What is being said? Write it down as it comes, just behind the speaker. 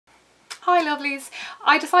Hi lovelies!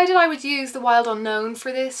 I decided I would use the Wild Unknown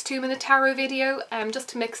for this 2-minute tarot video just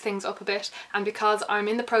to mix things up a bit, and because I'm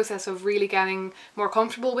in the process of really getting more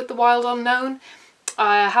comfortable with the Wild Unknown.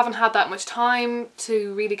 I haven't had that much time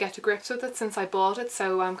to really get to grips with it since I bought it,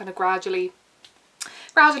 so I'm kind of gradually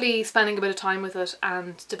spending a bit of time with it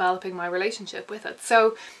and developing my relationship with it.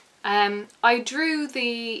 So I drew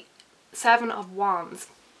the Seven of Wands.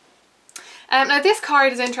 Now this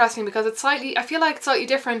card is interesting because it's I feel like it's slightly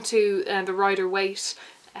different to the Rider-Waite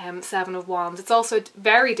Seven of Wands. It's also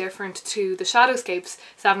very different to the Shadowscapes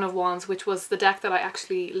Seven of Wands, which was the deck that I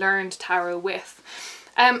actually learned tarot with.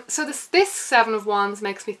 So this Seven of Wands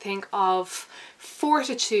makes me think of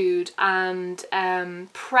fortitude and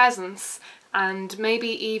presence, and maybe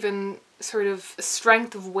even sort of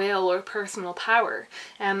strength of will or personal power.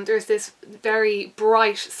 There's this very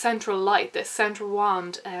bright central light, this central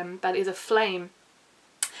wand that is a flame,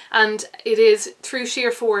 and it is through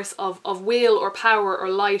sheer force of will or power or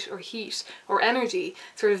light or heat or energy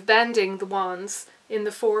sort of bending the wands in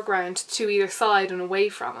the foreground to either side and away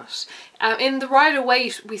from it. In the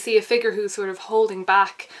Rider-Waite we see a figure who's sort of holding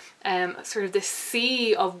back sort of this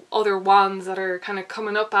sea of other wands that are kind of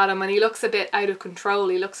coming up at him, and he looks a bit out of control,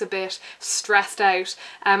 he looks a bit stressed out,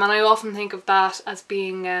 and I often think of that as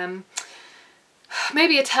being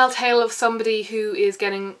maybe a telltale of somebody who is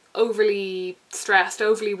getting overly stressed,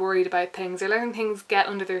 overly worried about things. They're letting things get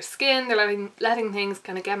under their skin, they're letting things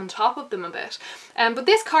kind of get on top of them a bit. But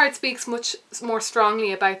this card speaks much more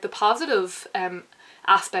strongly about the positive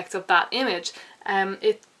aspects of that image.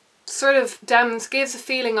 It sort of gives a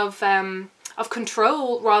feeling of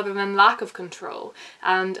control rather than lack of control,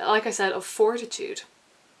 and like I said, of fortitude.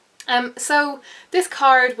 So this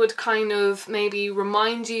card would kind of maybe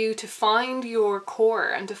remind you to find your core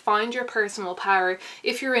and to find your personal power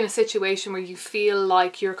if you're in a situation where you feel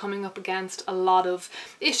like you're coming up against a lot of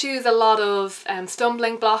issues, a lot of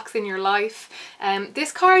stumbling blocks in your life.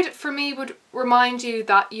 This card for me would remind you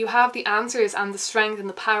that you have the answers and the strength and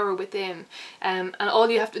the power within, and all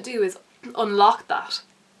you have to do is unlock that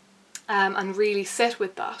and really sit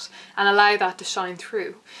with that and allow that to shine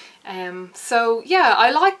through. So yeah,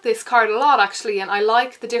 I like this card a lot actually, and I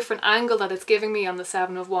like the different angle that it's giving me on the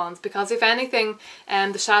Seven of Wands, because if anything,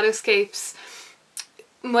 the Shadowscapes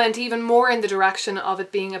went even more in the direction of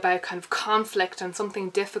it being about kind of conflict and something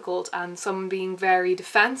difficult and someone being very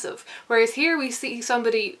defensive, whereas here we see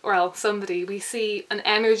we see an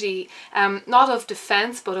energy not of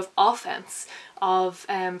defense but of offense, of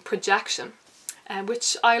projection,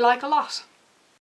 which I like a lot.